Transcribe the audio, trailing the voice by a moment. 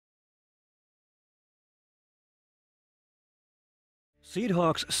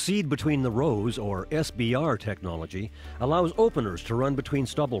SeedHawk's Seed Between the Rows, or SBR technology, allows openers to run between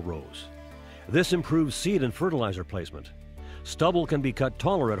stubble rows. This improves seed and fertilizer placement. Stubble can be cut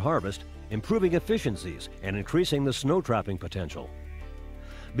taller at harvest, improving efficiencies and increasing the snow trapping potential.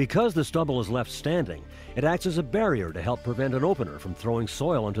 Because the stubble is left standing, it acts as a barrier to help prevent an opener from throwing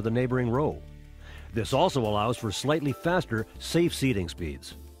soil into the neighboring row. This also allows for slightly faster, safe seeding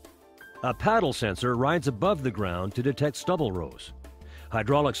speeds. A paddle sensor rides above the ground to detect stubble rows.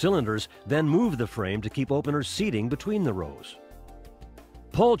 Hydraulic cylinders then move the frame to keep openers seeding between the rows.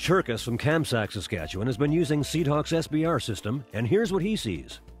 Paul Cherkis from Kamsack, Saskatchewan has been using SeedHawk's SBR system, and here's what he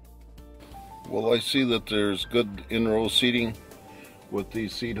sees. Well, I see that there's good in-row seeding with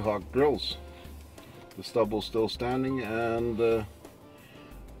these SeedHawk drills. The stubble's still standing and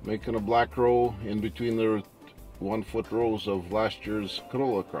making a black row in between the 1 foot rows of last year's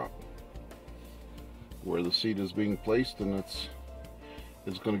canola crop, where the seed is being placed, and it's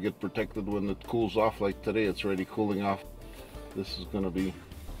going to get protected when it cools off. Like today, it's already cooling off. This is going to be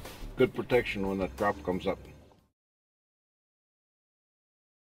good protection when that crop comes up.